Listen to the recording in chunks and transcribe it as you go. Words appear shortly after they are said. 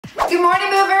Good morning,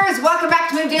 movers. Welcome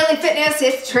back to Move Daily Fitness.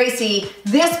 It's Tracy.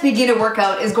 This beginner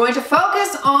workout is going to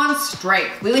focus on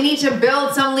strength. We need to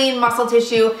build some lean muscle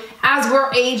tissue. As we're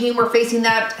aging, we're facing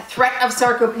that threat of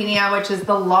sarcopenia, which is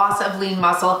the loss of lean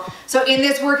muscle. So in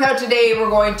this workout today, we're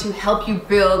going to help you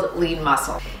build lean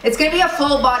muscle. It's going to be a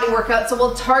full body workout, so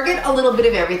we'll target a little bit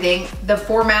of everything. The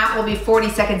format will be 40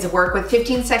 seconds of work with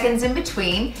 15 seconds in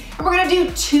between. And we're going to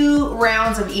do 2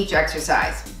 rounds of each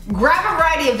exercise. Grab a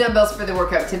variety of dumbbells for the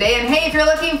workout today. And hey, if you're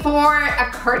looking for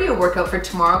a cardio workout for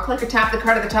tomorrow, click or tap the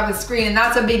card at the top of the screen, and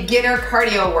that's a beginner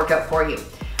cardio workout for you.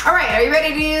 All right, are you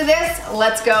ready to do this?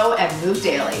 Let's go and move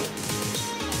daily.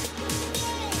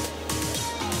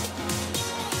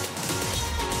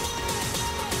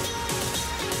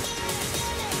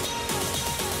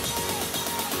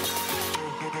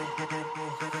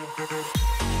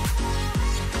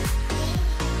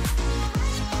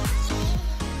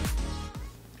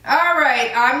 All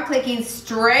right, I'm clicking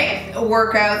strength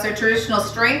workouts or traditional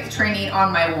strength training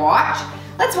on my watch.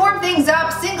 Let's warm things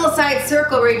up, single side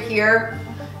circle right here,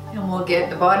 and we'll get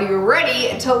the body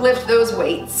ready to lift those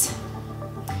weights.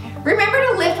 Remember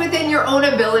to lift within your own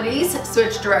abilities.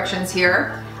 Switch directions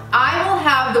here. I will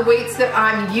have the weights that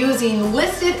I'm using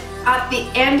listed at the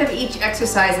end of each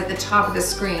exercise at the top of the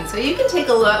screen. So you can take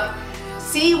a look,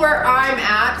 see where I'm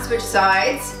at, switch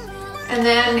sides, and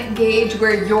then gauge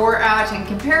where you're at in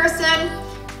comparison,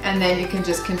 and then you can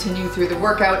just continue through the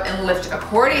workout and lift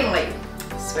accordingly.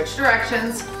 Switch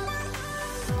directions.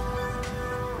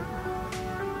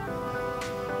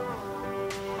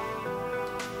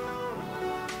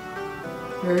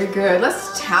 Very good.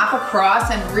 Let's tap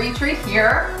across and reach right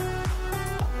here.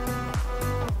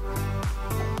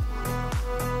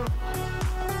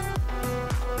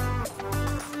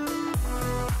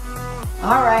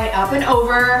 All right, up and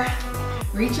over.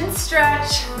 Reach and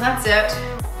stretch. That's it.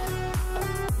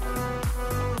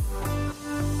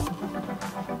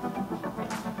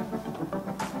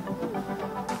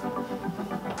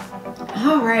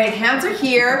 All right, hands are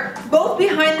here, both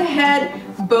behind the head,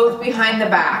 both behind the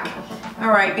back. All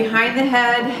right, behind the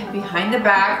head, behind the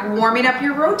back, warming up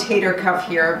your rotator cuff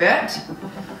here a bit.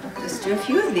 Just do a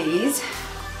few of these.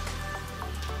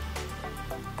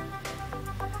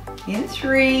 In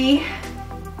 3,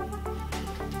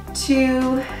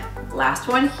 2, last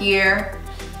one here.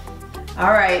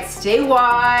 All right, stay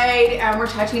wide, and we're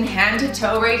touching hand to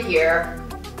toe right here.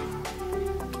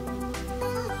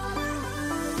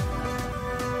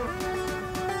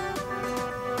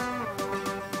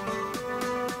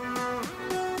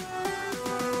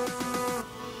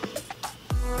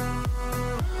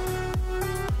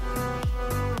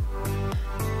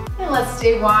 Let's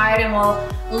stay wide, and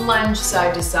we'll lunge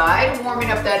side to side, warming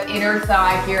up that inner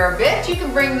thigh here a bit. You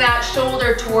can bring that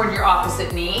shoulder toward your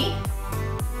opposite knee.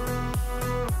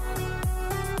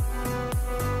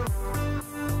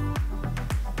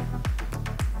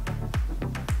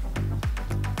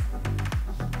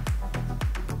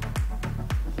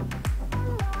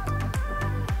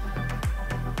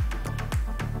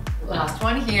 Last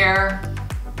one here.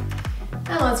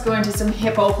 And let's go into some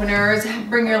hip openers.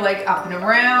 Bring your leg up and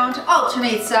around,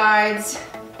 alternate sides.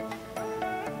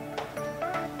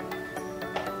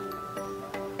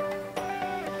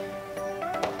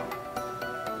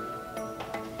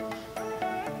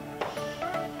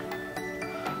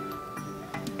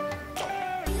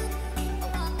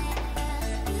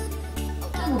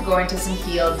 And we'll go into some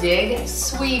heel dig.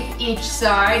 Sweep each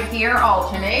side here,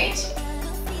 alternate.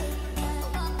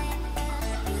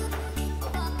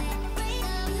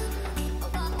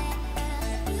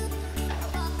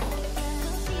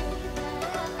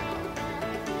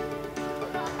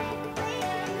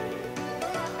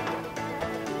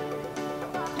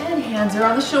 Hands are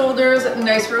on the shoulders,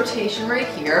 nice rotation right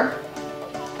here.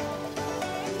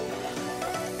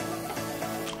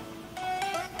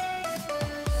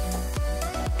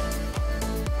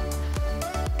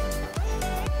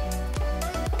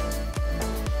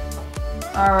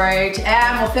 All right,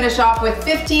 and we'll finish off with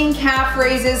 15 calf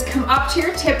raises. Come up to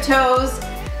your tiptoes,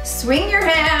 swing your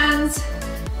hands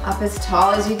up as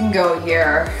tall as you can go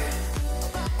here.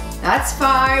 That's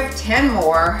 5, 10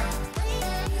 more.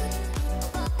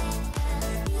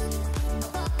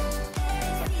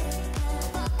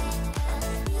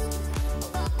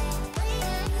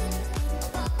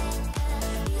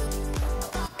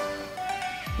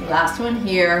 Last one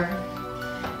here.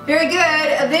 Very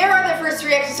good. There are the first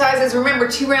 3 exercises. Remember,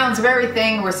 2 rounds of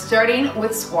everything. We're starting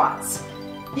with squats.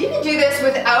 You can do this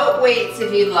without weights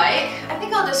if you'd like. I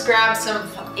think I'll just grab some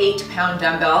 8-pound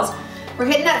dumbbells. We're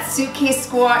hitting that suitcase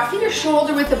squat. Feet are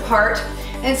shoulder width apart.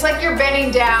 And it's like you're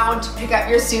bending down to pick up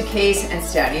your suitcase and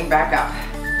standing back up.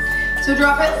 So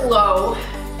drop it low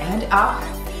and up.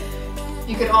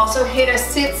 You can also hit a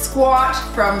sit squat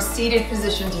from seated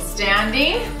position to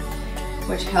standing,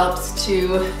 which helps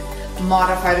to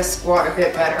modify the squat a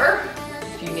bit better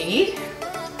if you need.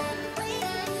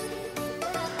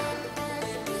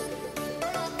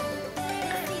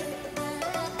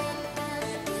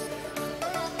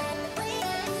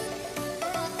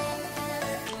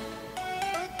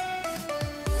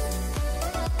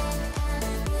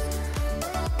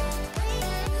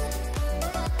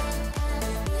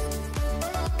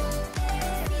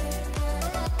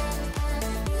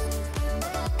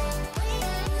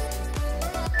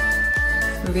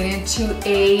 Moving into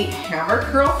a hammer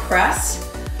curl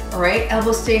press. All right,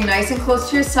 elbows stay nice and close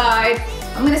to your side.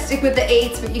 I'm gonna stick with the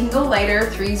 8s, but you can go lighter,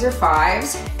 3s or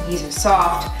 5s. These are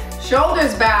soft.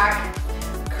 Shoulders back,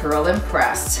 curl and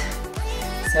press.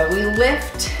 So we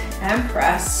lift and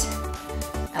press.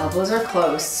 Elbows are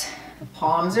close.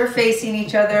 Palms are facing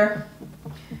each other.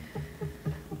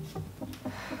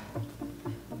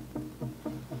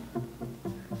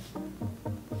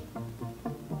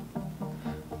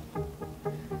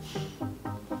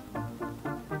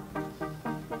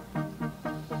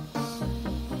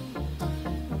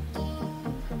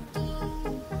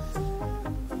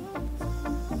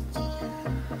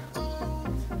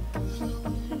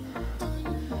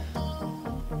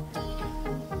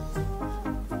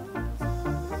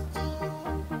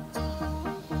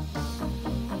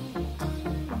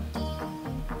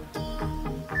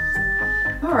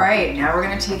 All right, now we're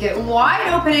gonna take it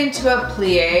wide open into a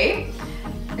plie.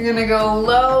 You're gonna go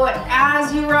low, and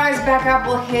as you rise back up,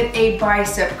 we'll hit a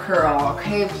bicep curl,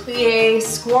 okay? Plie,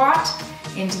 squat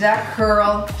into that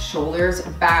curl, shoulders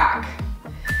back.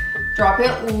 Drop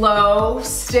it low,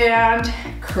 stand,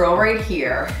 curl right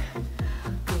here.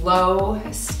 Low,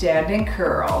 stand and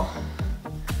curl.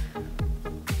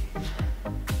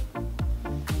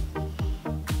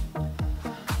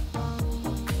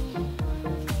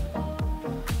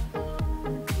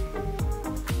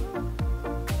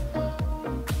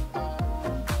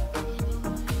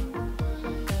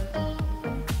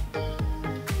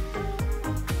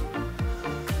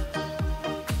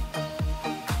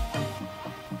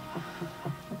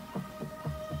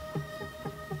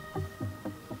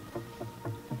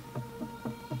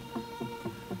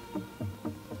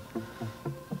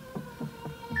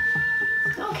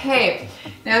 Okay,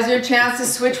 now's your chance to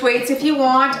switch weights if you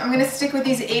want. I'm gonna stick with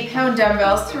these 8-pound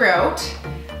dumbbells throughout.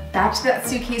 Back to that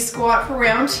suitcase squat for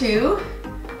round 2.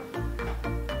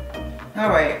 All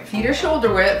right, feet are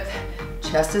shoulder width,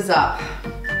 chest is up.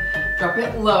 Drop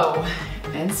it low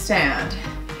and stand.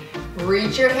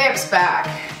 Reach your hips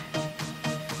back.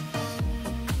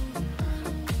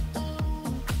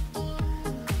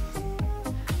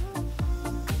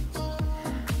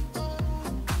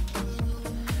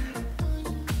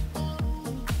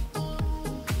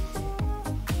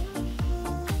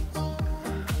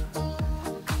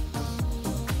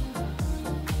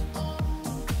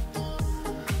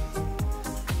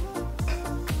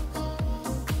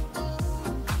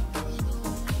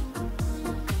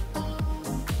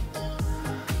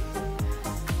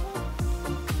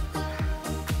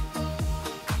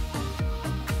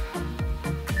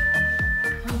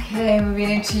 Okay, moving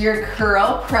into your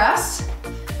curl press.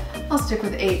 I'll stick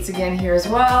with 8s again here as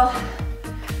well.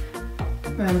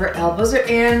 Remember, elbows are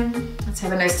in. Let's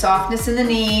have a nice softness in the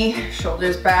knee,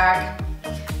 shoulders back,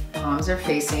 palms are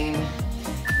facing.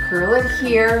 Curl it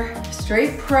here,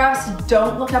 straight press,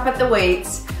 don't look up at the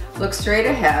weights, look straight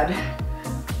ahead.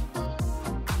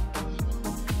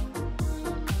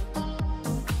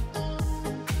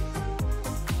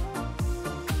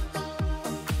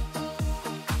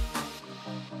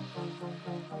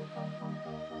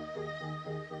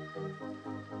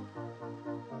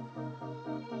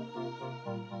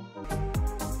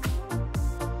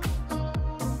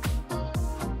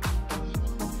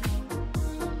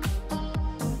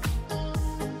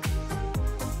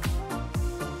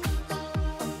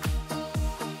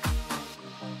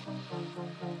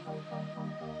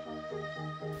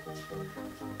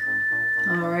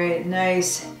 All right,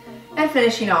 nice. And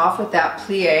finishing off with that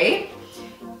plie.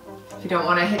 If you don't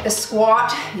want to hit the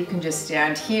squat, you can just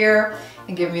stand here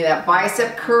and give me that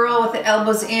bicep curl with the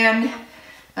elbows in.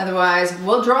 Otherwise,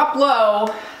 we'll drop low,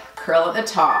 curl at the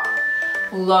top,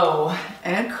 low,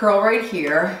 and curl right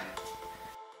here.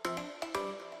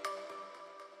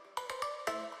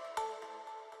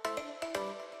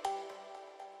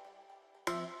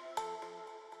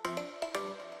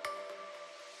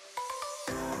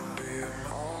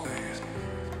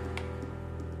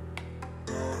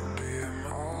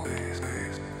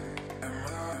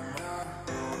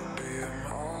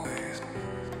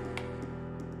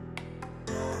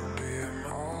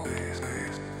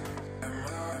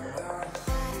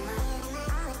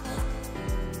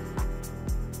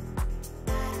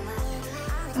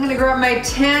 I'm gonna grab my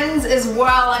 10s as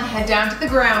well and head down to the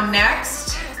ground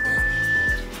next.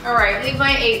 All right, leave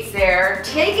my 8s there.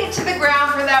 Take it to the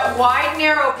ground for that wide,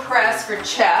 narrow press for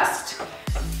chest.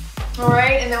 All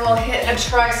right, and then we'll hit a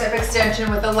tricep extension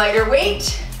with a lighter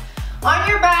weight. On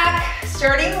your back,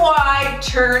 starting wide,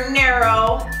 turn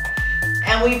narrow,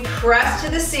 and we press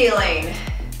to the ceiling.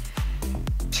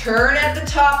 Turn at the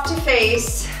top to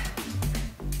face.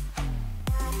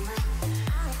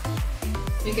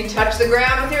 You can touch the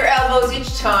ground with your elbows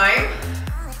each time.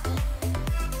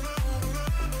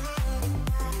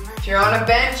 If you're on a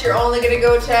bench, you're only gonna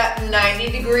go to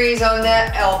 90 degrees on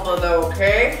that elbow though,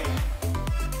 okay?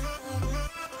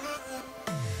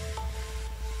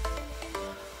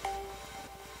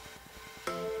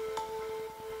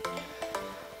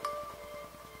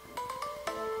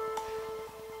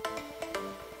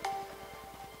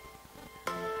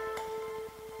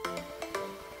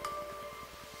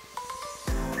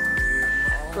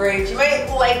 Great, you might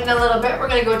lighten a little bit. We're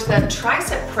gonna go to that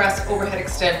tricep press overhead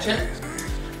extension.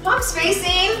 Palms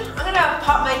facing, I'm gonna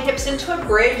pop my hips into a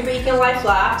bridge, but you can lie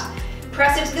flat.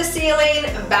 Press into the ceiling,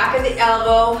 back of the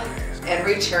elbow, and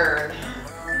return.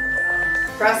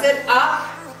 Press it up,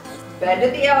 bend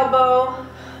at the elbow,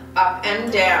 up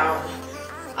and down.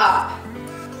 Up,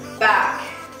 back,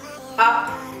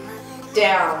 up,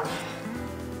 down.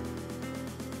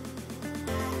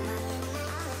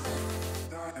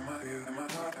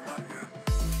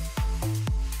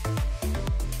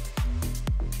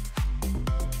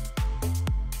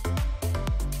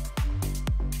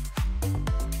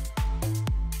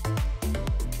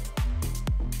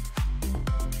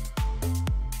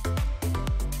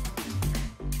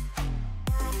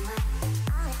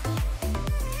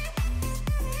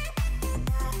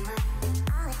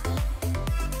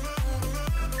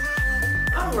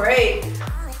 Great.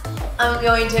 I'm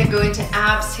going to go into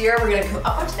abs here. We're going to come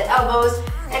up onto the elbows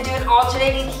and do an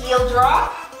alternating heel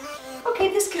drop.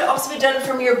 Okay, this could also be done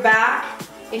from your back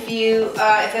if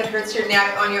that hurts your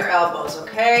neck on your elbows,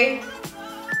 okay?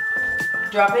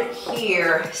 Drop it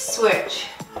here, switch.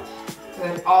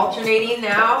 Good, alternating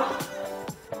now.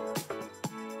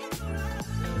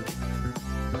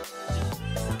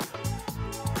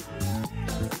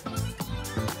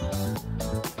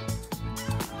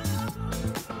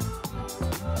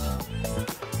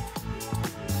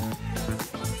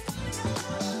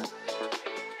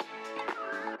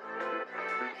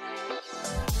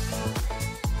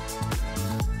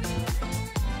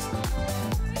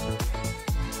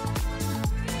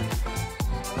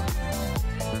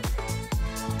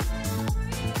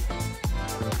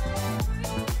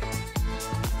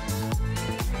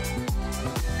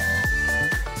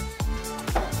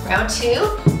 Round 2,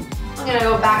 I'm gonna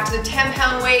go back to the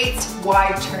 10-pound weights,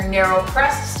 wide turn, narrow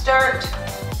press to start.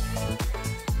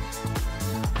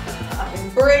 Up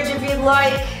and bridge if you'd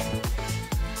like.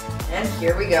 And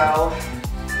here we go.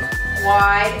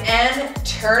 Wide and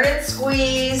turn and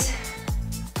squeeze.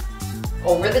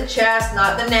 Over the chest,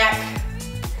 not the neck.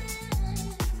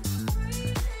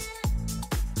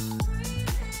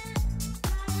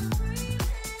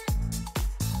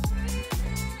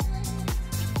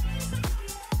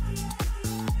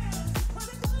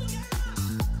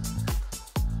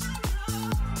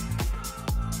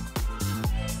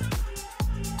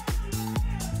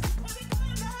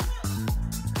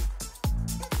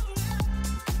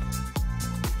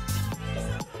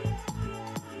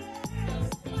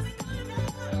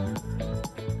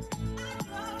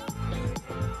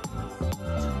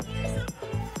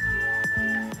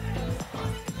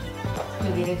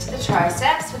 Moving into the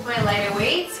triceps with my lighter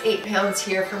weights, 8 pounds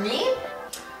here for me.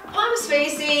 Palms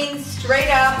facing, straight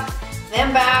up,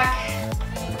 then back,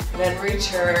 then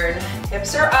return.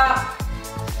 Hips are up,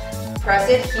 press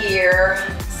it here,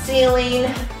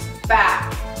 ceiling,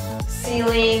 back,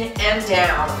 ceiling, and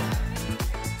down.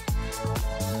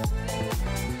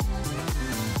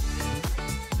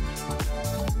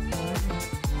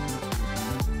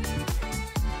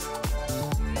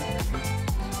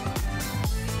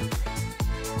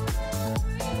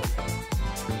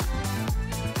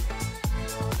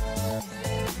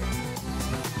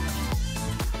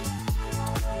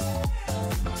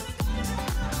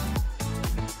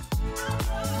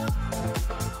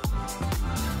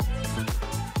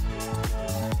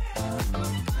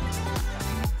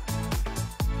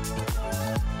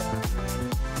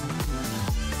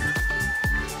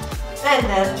 And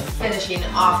then finishing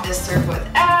off this circle with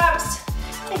abs.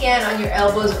 Again, on your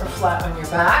elbows or flat on your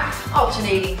back.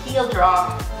 Alternating heel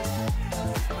drop.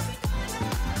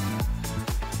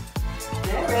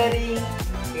 Get ready.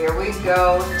 Here we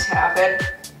go. Tap it.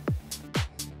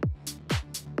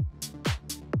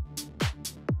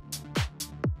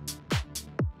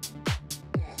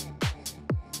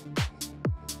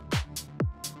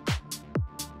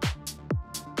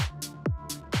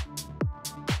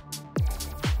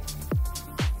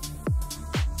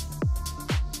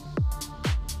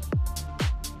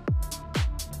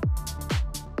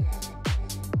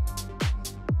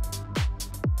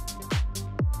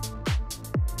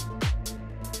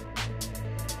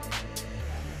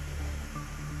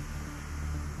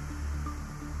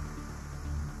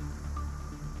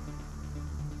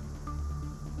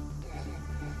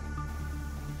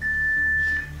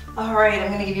 All right,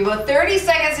 I'm gonna give you about 30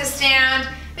 seconds to stand.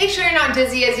 Make sure you're not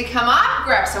dizzy as you come up.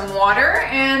 Grab some water,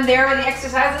 and there are the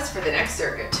exercises for the next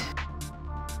circuit.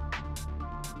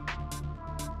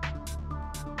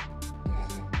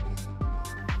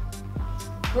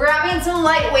 Grabbing some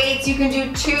light weights, you can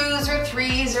do 2s or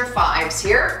 3s or 5s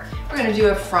here. We're gonna do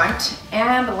a front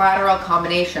and lateral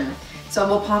combination. So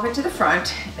we'll pop it to the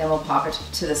front, then we'll pop it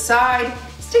to the side,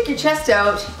 stick your chest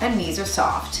out, and knees are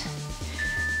soft.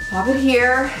 Pop it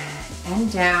here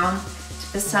and down,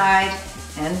 to the side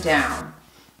and down.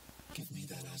 Give me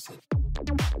that acid.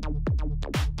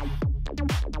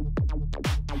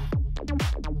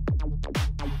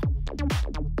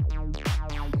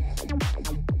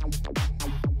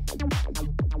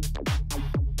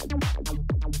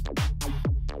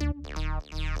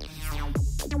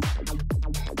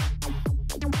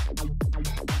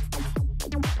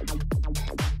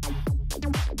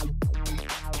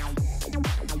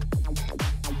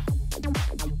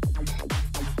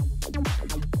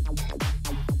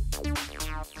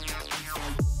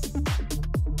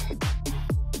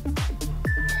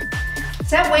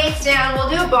 Set weights down. We'll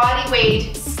do a body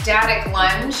weight static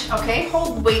lunge. Okay,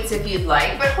 hold weights if you'd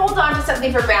like, but hold on to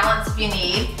something for balance if you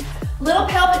need. Little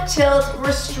pelvic tilt.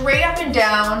 We're straight up and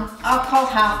down. I'll call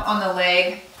half on the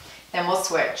leg. Then we'll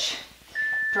switch.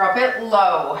 Drop it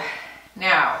low.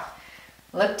 Now,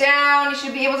 look down. You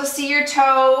should be able to see your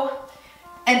toe.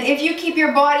 And if you keep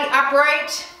your body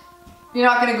upright, you're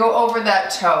not going to go over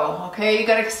that toe. Okay, you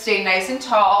got to stay nice and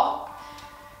tall.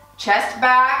 Chest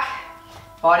back.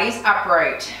 Body's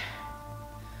upright.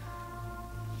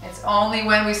 It's only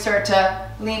when we start to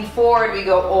lean forward we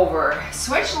go over.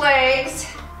 Switch legs,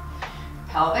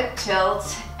 pelvic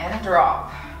tilt, and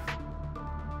drop.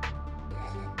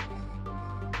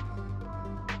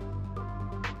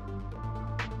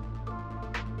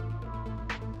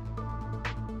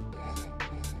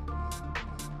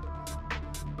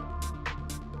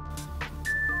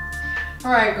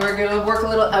 All right, we're gonna work a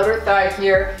little outer thigh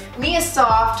here. Knee is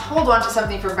soft, hold on to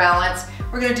something for balance.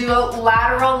 We're gonna do a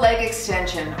lateral leg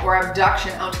extension or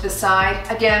abduction out to the side.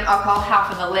 Again, I'll call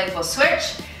half on the leg, we'll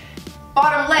switch.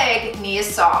 Bottom leg, knee is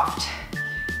soft.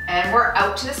 And we're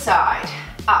out to the side,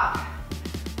 up.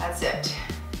 That's it.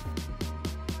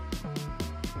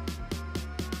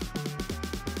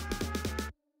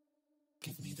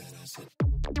 Give me that acid.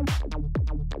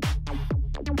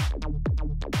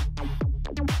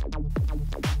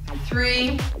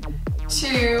 3,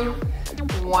 2,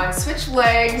 1. Switch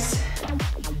legs,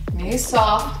 knees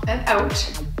soft and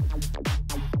out.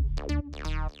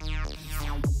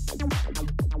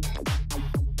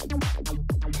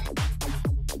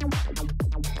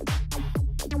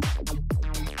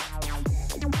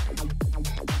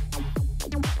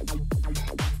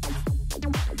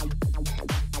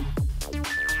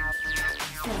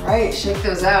 All right, shake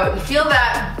those out. You feel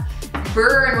that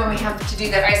burn when we have to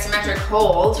do that isometric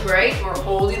hold, right? We're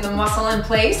holding the muscle in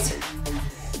place.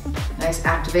 Nice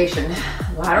activation.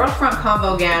 Lateral front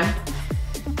combo again.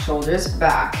 Shoulders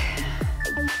back.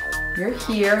 You're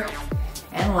here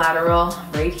and lateral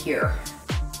right here.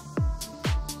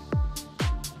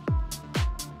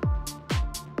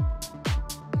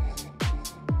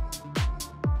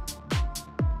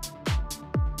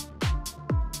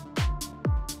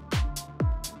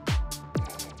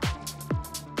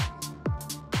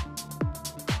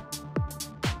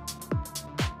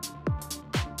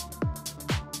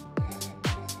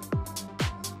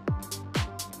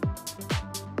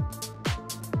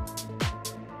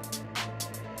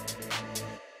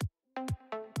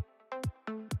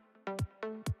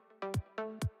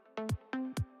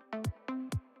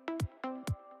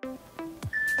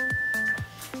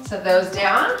 Set those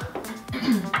down.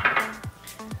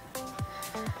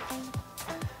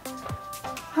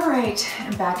 All right,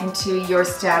 and back into your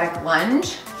static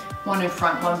lunge. One in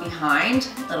front, one behind.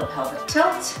 Little pelvic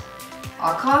tilt.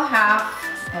 I'll call half,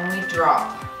 and we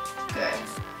drop. Good.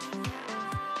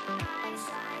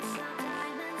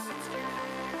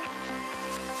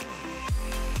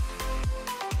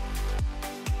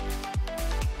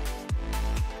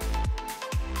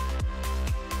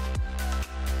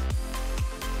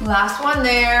 Last one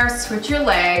there, switch your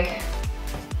leg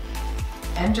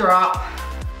and drop.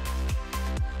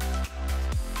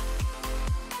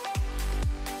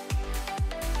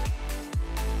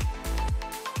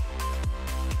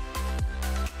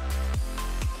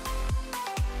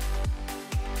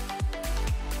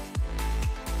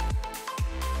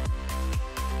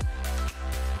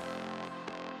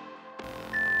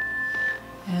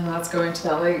 And let's go into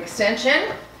that leg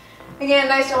extension. Again,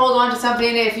 nice to hold on to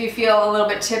something if you feel a little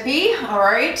bit tippy, all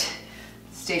right?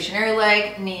 Stationary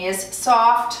leg, knee is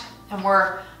soft, and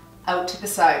we're out to the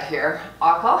side here.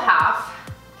 I'll call half,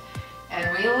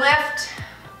 and we lift.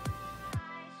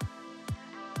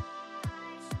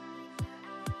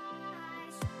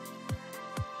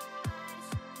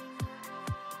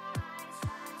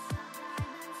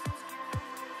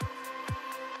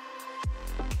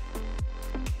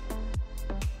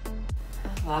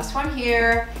 Last one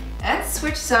here, and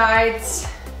switch sides.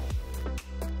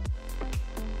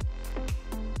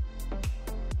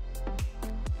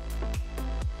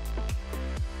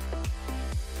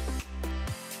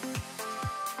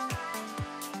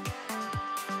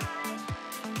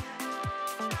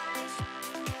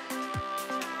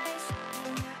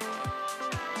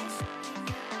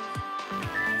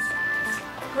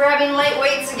 Grabbing light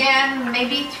weights again,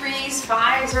 maybe 3s,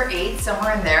 5s, or 8s,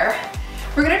 somewhere in there.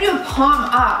 We're gonna do a palm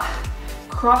up,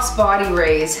 cross body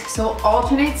raise. So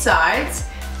alternate sides,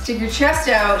 stick your chest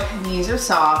out, knees are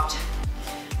soft.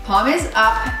 Palm is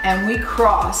up and we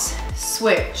cross,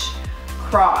 switch,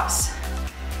 cross.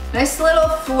 Nice little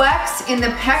flex in the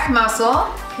pec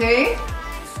muscle, okay?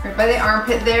 Right by the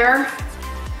armpit there.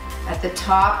 At the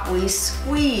top, we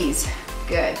squeeze,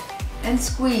 good, and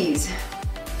squeeze.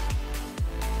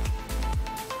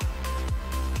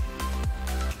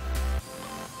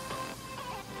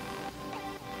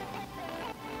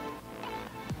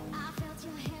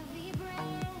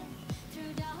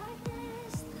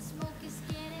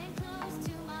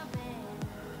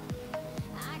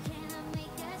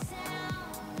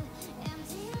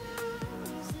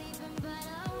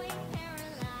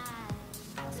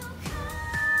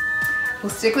 We'll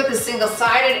stick with the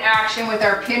single-sided action with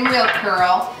our pinwheel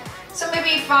curl. So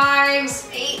maybe 5s,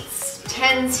 8s,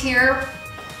 10s here.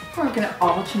 We're gonna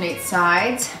alternate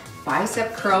sides.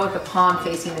 Bicep curl with the palm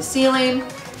facing the ceiling.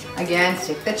 Again,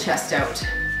 stick the chest out.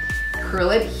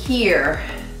 Curl it here.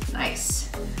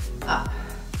 Nice. Up.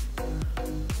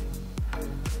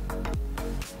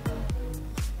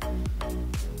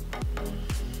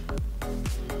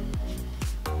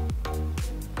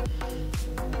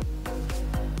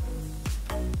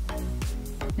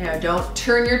 Now don't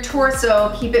turn your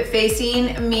torso, keep it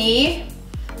facing me,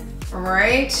 all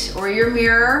right, or your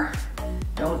mirror.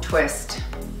 Don't twist.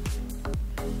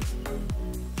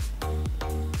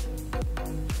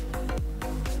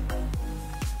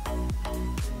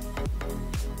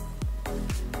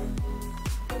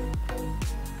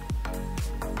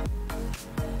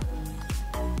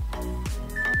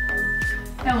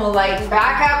 And we'll lighten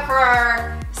back up for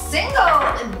our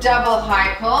single double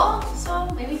high pull. So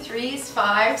maybe 3s,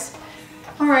 5s.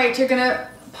 All right, you're gonna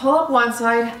pull up one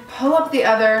side, pull up the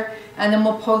other, and then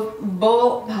we'll pull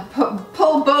both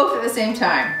at the same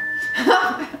time.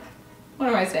 What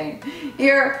am I saying?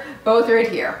 Here, both right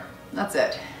here. That's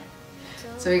it.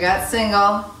 So we got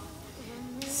single,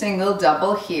 single,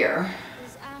 double here.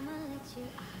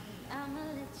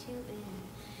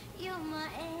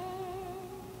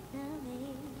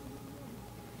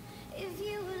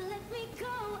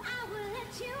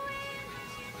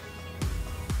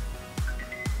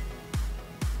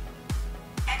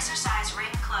 Exercise ring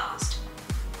closed.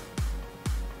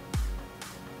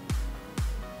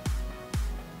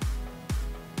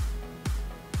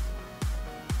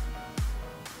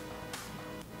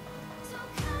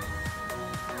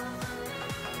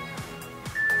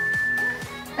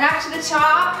 Back to the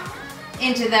top,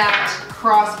 into that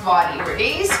cross body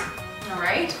raise. All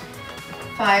right,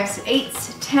 5s,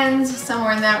 8s, 10s,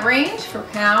 somewhere in that range for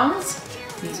pounds.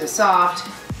 These are soft,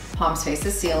 palms face the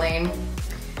ceiling.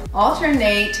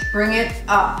 Alternate, bring it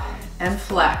up and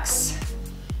flex.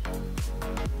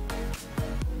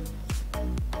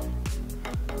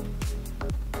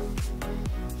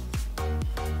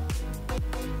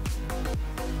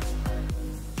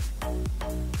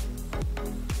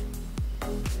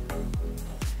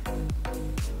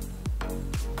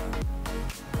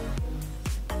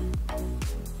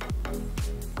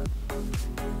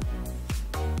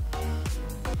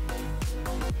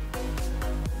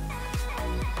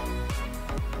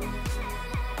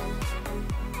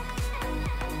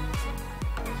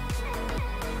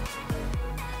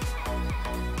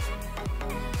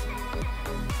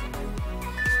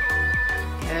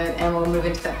 And we'll move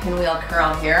into that pinwheel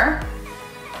curl here.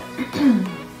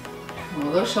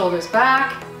 Roll those shoulders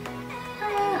back.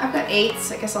 I've got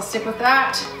 8s, I guess I'll stick with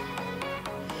that.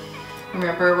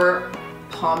 Remember, our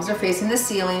palms are facing the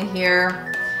ceiling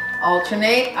here.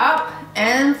 Alternate up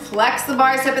and flex the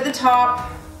bicep at the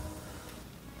top.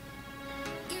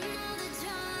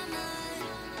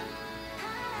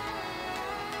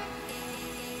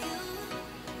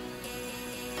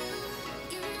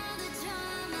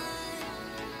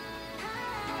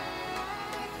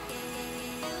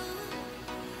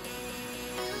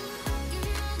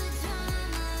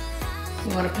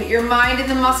 You want to put your mind in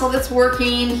the muscle that's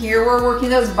working. Here we're working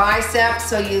those biceps,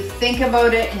 so you think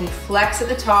about it and you flex at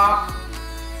the top.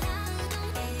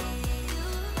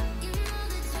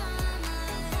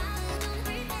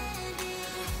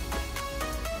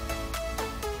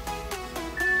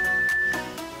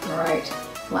 All right,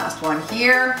 last one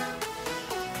here.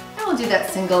 And we'll do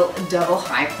that single, double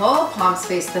high pull. Palms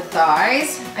face the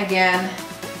thighs. Again,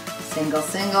 single,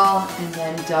 single, and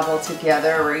then double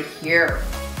together right here.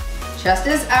 Chest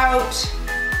is out,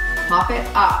 pop it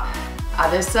up.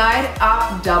 Other side,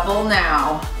 up, double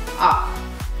now, up.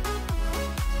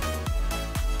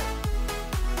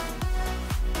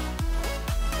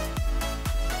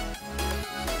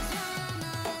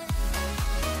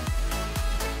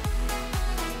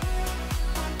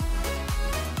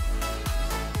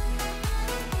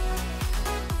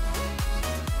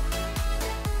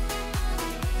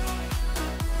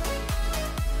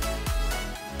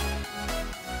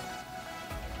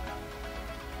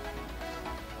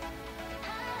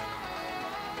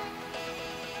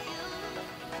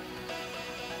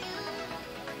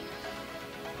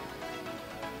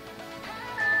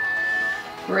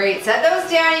 Great, set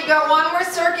those down. You've got one more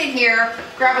circuit here.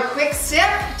 Grab a quick sip,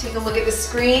 take a look at the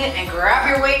screen, and grab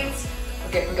your weights.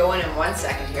 We'll get going in 1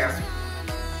 second here.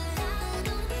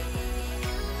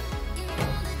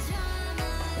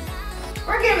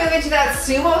 We're gonna move into that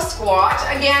sumo squat.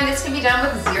 Again, this can be done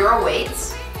with 0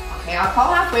 weights. Okay, I'll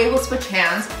call halfway, we'll switch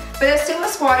hands. But a sumo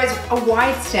squat is a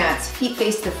wide stance, feet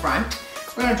face the front.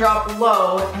 We're gonna drop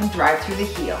low and drive through the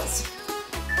heels.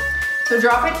 So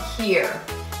drop it here.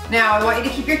 Now I want you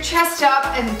to keep your chest up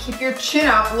and keep your chin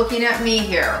up looking at me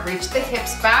here. Reach the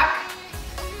hips back.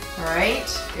 All right,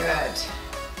 good.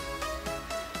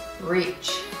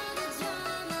 Reach.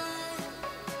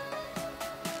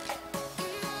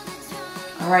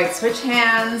 All right, switch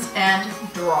hands and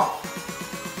drop.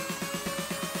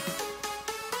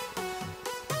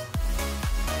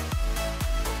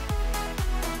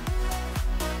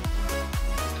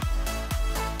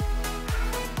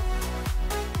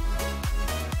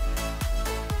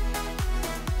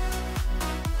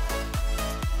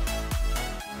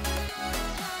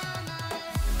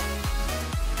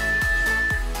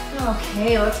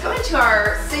 Okay, let's go into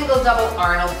our single double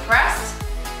Arnold press.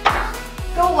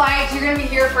 Go light, you're gonna be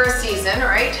here for a season,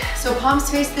 right? So palms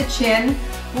face the chin,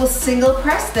 we'll single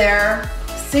press there,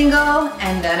 single,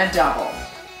 and then a double.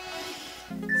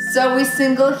 So we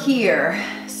single here,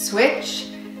 switch,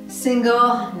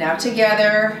 single, now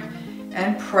together,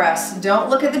 and press. Don't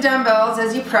look at the dumbbells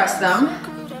as you press them.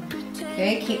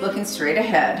 Okay, keep looking straight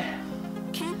ahead.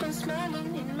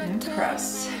 And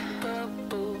press.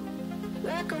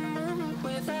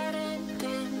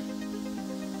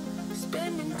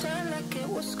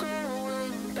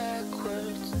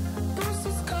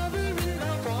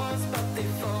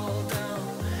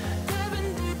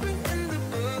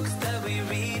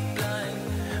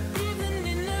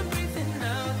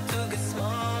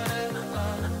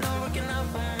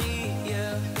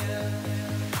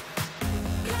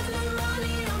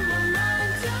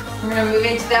 We're gonna move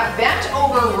into that bent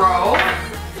over row.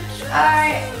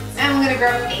 I am gonna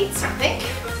grab 8s, I think.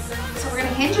 So we're gonna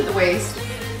hinge at the waist.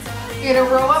 You're gonna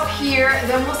row up here,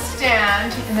 then we'll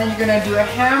stand, and then you're gonna do a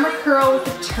hammer curl with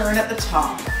a turn at the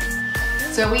top.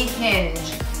 So we hinge,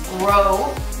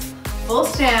 row, full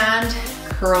stand,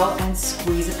 curl, and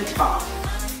squeeze at the top.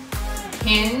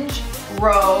 Hinge,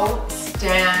 row,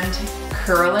 stand,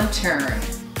 curl, and turn.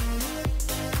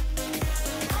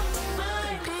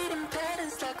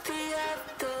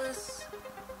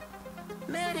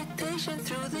 Meditation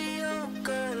through the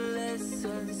yoga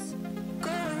lessons,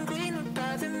 going greener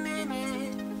by the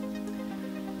minute.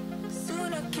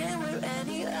 Soon I can't wear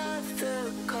any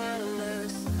other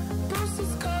colors.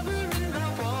 Bruises covering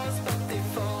my walls, but they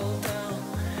fall down.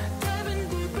 Diving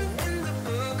deeper in the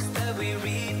books that we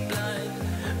read blind.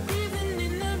 Breathing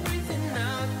in and breathing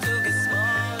out to get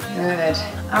smarter. Good.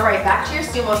 All right, back to your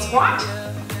sumo squat.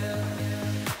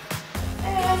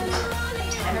 And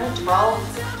 10 or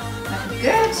 12.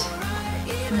 Good.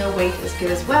 No weight is good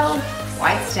as well.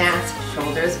 Wide stance,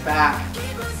 shoulders back.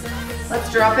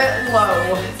 Let's drop it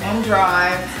low and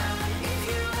drive.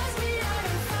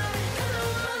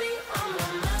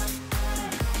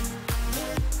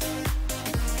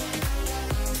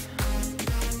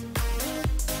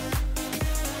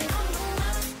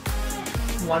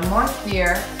 One more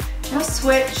here. Now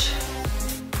switch.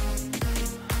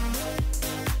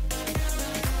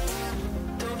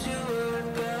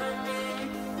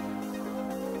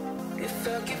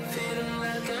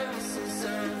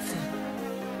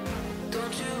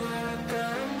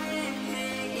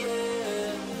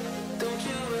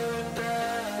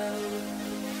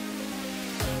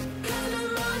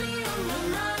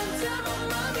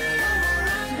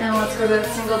 go to that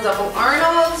single, double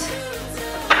Arnold.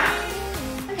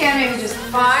 Again, maybe just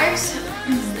 5s.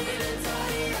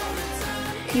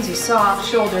 Easy, soft.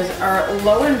 Shoulders are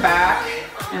low and back.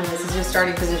 And this is your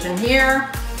starting position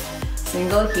here.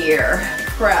 Single here.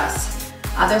 Press.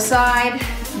 Other side,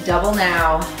 double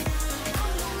now.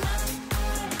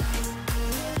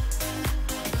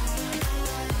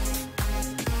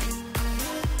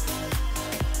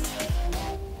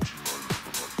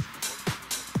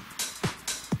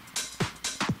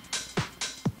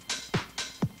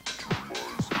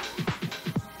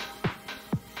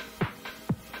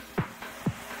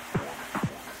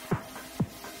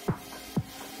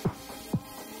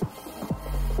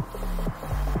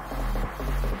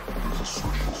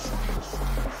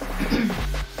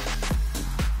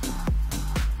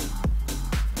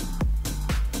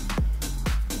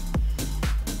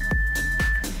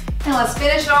 And let's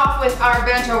finish off with our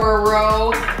bent over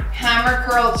row hammer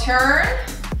curl turn.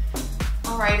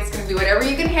 All right, it's gonna be whatever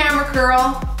you can hammer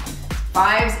curl.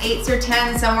 5s, 8s, or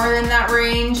 10s, somewhere in that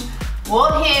range.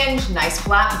 We'll hinge, nice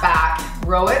flat back.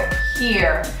 Row it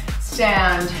here.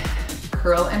 Stand,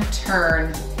 curl and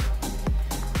turn.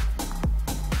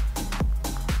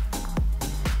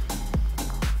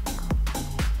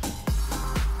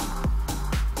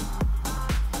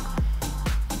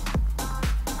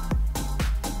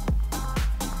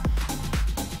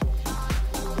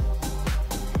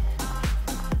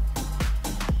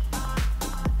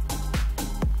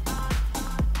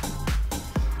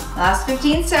 Last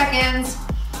 15 seconds.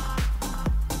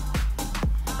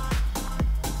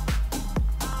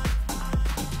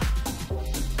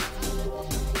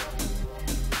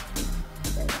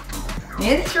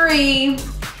 In 3,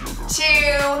 2,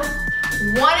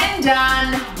 1 and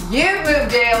done. You've moved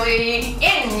daily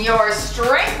in your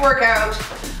strength workout.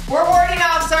 We're warding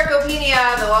off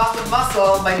sarcopenia, the loss of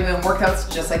muscle, by doing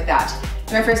workouts just like that.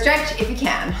 Do my first stretch if you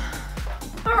can.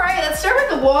 All right, let's start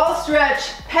with the wall stretch,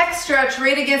 pec stretch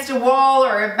right against a wall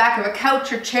or back of a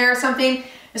couch or chair or something.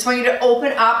 Just want you to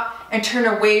open up and turn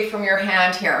away from your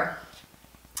hand here.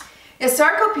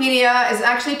 Sarcopenia is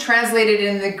actually translated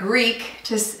in the Greek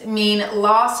to mean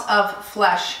loss of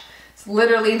flesh. It's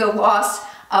literally the loss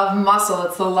of muscle.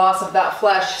 It's the loss of that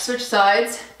flesh. Switch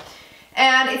sides.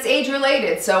 And it's age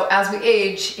related. So as we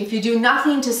age, if you do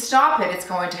nothing to stop it, it's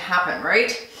going to happen,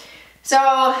 right? So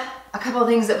a couple of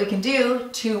things that we can do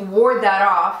to ward that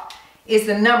off is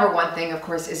the number one thing, of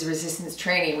course, is resistance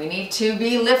training. We need to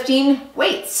be lifting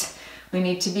weights. We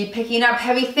need to be picking up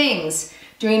heavy things,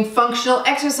 doing functional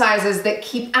exercises that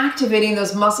keep activating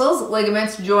those muscles,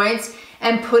 ligaments, joints,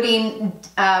 and putting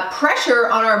pressure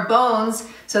on our bones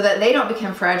so that they don't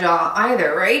become fragile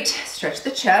either, right? Stretch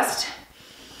the chest.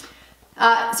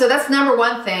 So that's number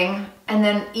one thing. And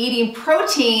then eating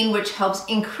protein, which helps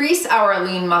increase our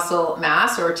lean muscle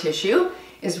mass or tissue,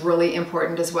 is really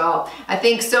important as well. I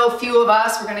think so few of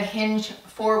us, we're gonna hinge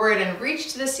forward and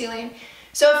reach to the ceiling.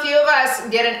 So few of us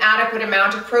get an adequate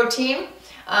amount of protein.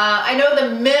 I know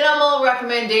the minimal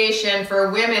recommendation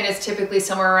for women is typically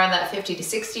somewhere around that 50 to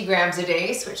 60 grams a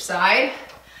day, switch side.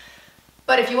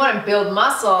 But if you wanna build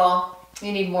muscle,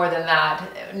 you need more than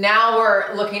that. Now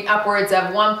we're looking upwards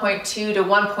of 1.2 to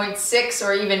 1.6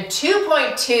 or even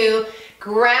 2.2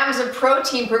 grams of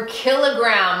protein per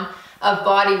kilogram of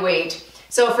body weight.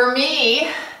 So for me,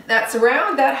 that's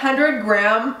around that 100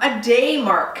 gram a day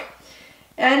mark.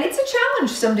 And it's a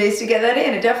challenge some days to get that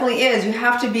in. It definitely is. You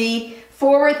have to be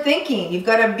forward thinking. You've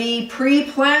got to be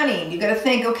pre-planning. You've got to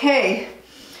think, okay,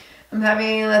 I'm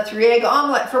having a 3-egg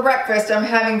omelet for breakfast. I'm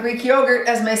having Greek yogurt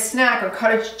as my snack or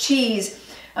cottage cheese.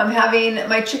 I'm having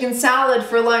my chicken salad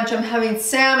for lunch. I'm having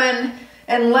salmon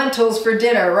and lentils for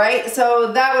dinner, right?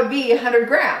 So that would be 100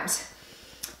 grams.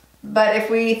 But if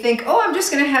we think, oh, I'm just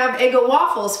gonna have Eggo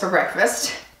waffles for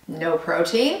breakfast, no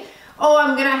protein. Oh,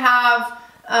 I'm gonna have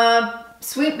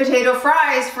sweet potato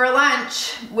fries for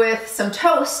lunch with some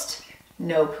toast,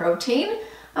 no protein.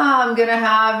 I'm gonna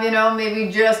have, you know,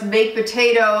 maybe just baked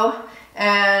potato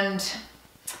and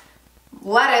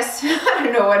lettuce. I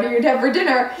don't know what you'd have for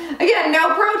dinner. Again,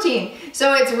 no protein.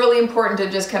 So it's really important to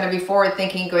just kind of be forward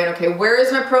thinking, going, okay, where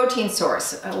is my protein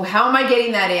source? How am I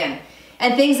getting that in?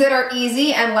 And things that are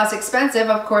easy and less expensive,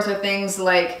 of course, are things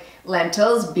like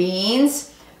lentils,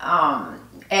 beans,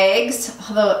 eggs.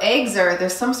 Although eggs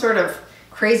there's some sort of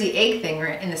crazy egg thing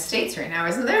in the States right now,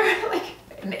 isn't there? Like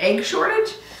an egg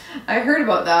shortage? I heard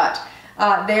about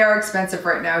that. They are expensive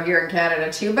right now here in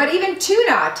Canada too, but even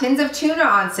tuna, tins of tuna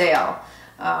on sale.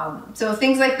 So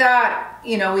things like that,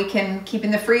 you know, we can keep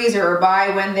in the freezer or buy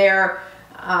when they're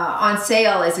on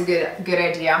sale is a good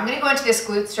idea. I'm gonna go into this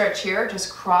glute stretch here,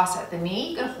 just cross at the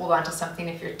knee. You can hold on to something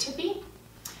if you're tippy.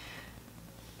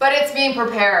 but it's being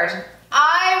prepared.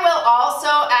 I will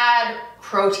also add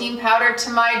protein powder to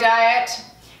my diet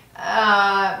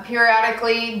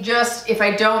periodically, just if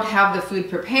I don't have the food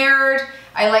prepared.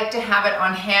 I like to have it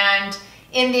on hand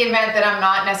in the event that I'm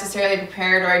not necessarily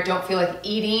prepared or I don't feel like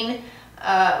eating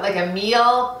like a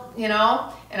meal, you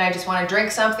know, and I just want to drink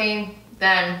something,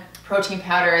 then protein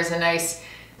powder is a nice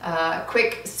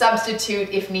quick substitute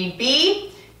if need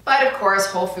be. But of course,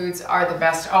 whole foods are the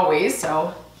best always,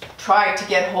 so try to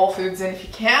get whole foods in if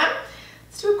you can.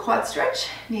 Let's do a quad stretch,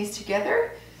 knees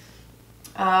together.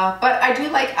 But I do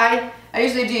like, I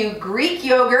usually do Greek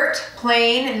yogurt,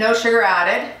 plain, no sugar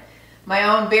added, my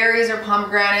own berries or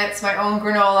pomegranates, my own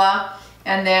granola,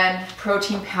 and then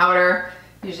protein powder,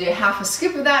 usually a half a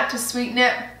scoop of that to sweeten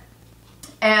it.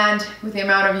 And with the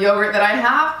amount of yogurt that I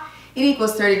have, it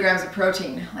equals 30 grams of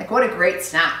protein. Like, what a great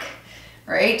snack,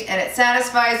 right? And it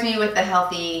satisfies me with the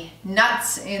healthy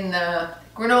nuts in the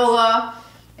granola.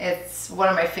 It's one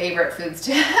of my favorite foods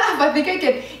to have. I think I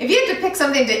could, if you had to pick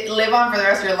something to live on for the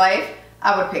rest of your life,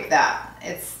 I would pick that.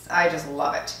 I just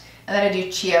love it. And then I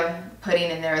do chia pudding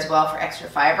in there as well for extra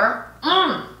fiber.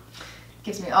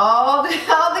 Gives me all the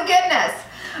goodness.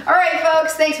 All right,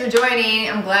 folks, thanks for joining.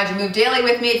 I'm glad you moved daily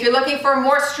with me. If you're looking for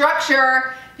more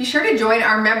structure, be sure to join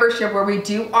our membership where we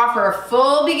do offer a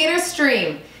full beginner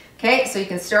stream. Okay, so you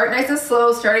can start nice and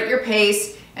slow, start at your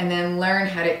pace, and then learn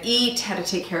how to eat, how to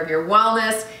take care of your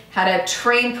wellness, how to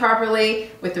train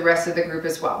properly with the rest of the group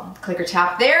as well. Click or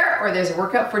tap there, or there's a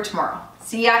workout for tomorrow.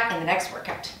 See ya in the next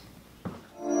workout.